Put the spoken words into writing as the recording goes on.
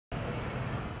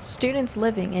Students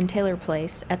living in Taylor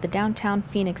Place at the downtown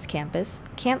Phoenix campus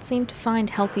can't seem to find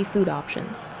healthy food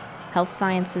options. Health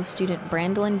sciences student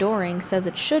Brandolyn Doring says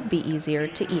it should be easier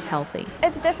to eat healthy.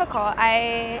 It's difficult.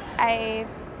 I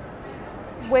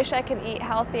wish I could eat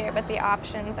healthier, but the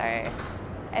options are,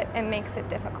 it makes it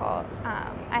difficult.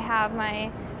 I have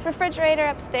my refrigerator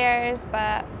upstairs,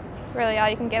 but really all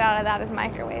you can get out of that is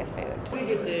microwave food.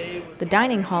 The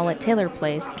dining hall at Taylor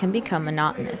Place can become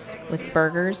monotonous, with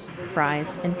burgers,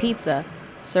 fries, and pizza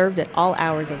served at all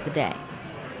hours of the day.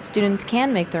 Students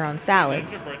can make their own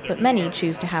salads, but many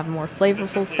choose to have more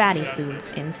flavorful, fatty foods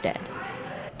instead.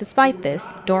 Despite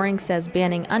this, Doring says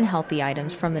banning unhealthy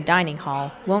items from the dining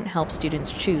hall won't help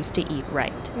students choose to eat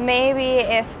right. Maybe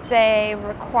if they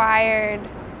required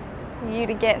you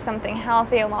to get something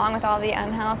healthy along with all the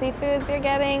unhealthy foods you're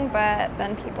getting, but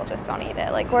then people just won't eat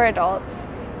it. Like, we're adults,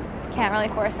 can't really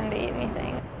force them to eat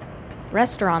anything.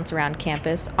 Restaurants around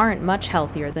campus aren't much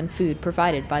healthier than food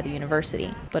provided by the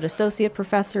university, but Associate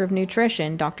Professor of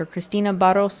Nutrition Dr. Cristina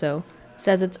Barroso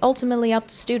says it's ultimately up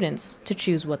to students to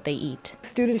choose what they eat.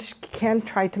 Students can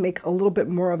try to make a little bit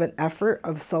more of an effort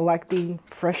of selecting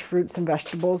fresh fruits and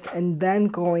vegetables and then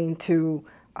going to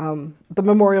the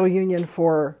Memorial Union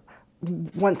for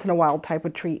once in a while type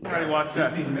of treat. Watch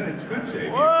this. 15 minutes could save you.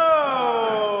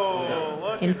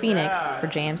 Whoa! In Phoenix, for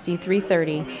JMC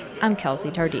 330, I'm Kelsey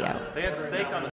Tardio. They had steak on the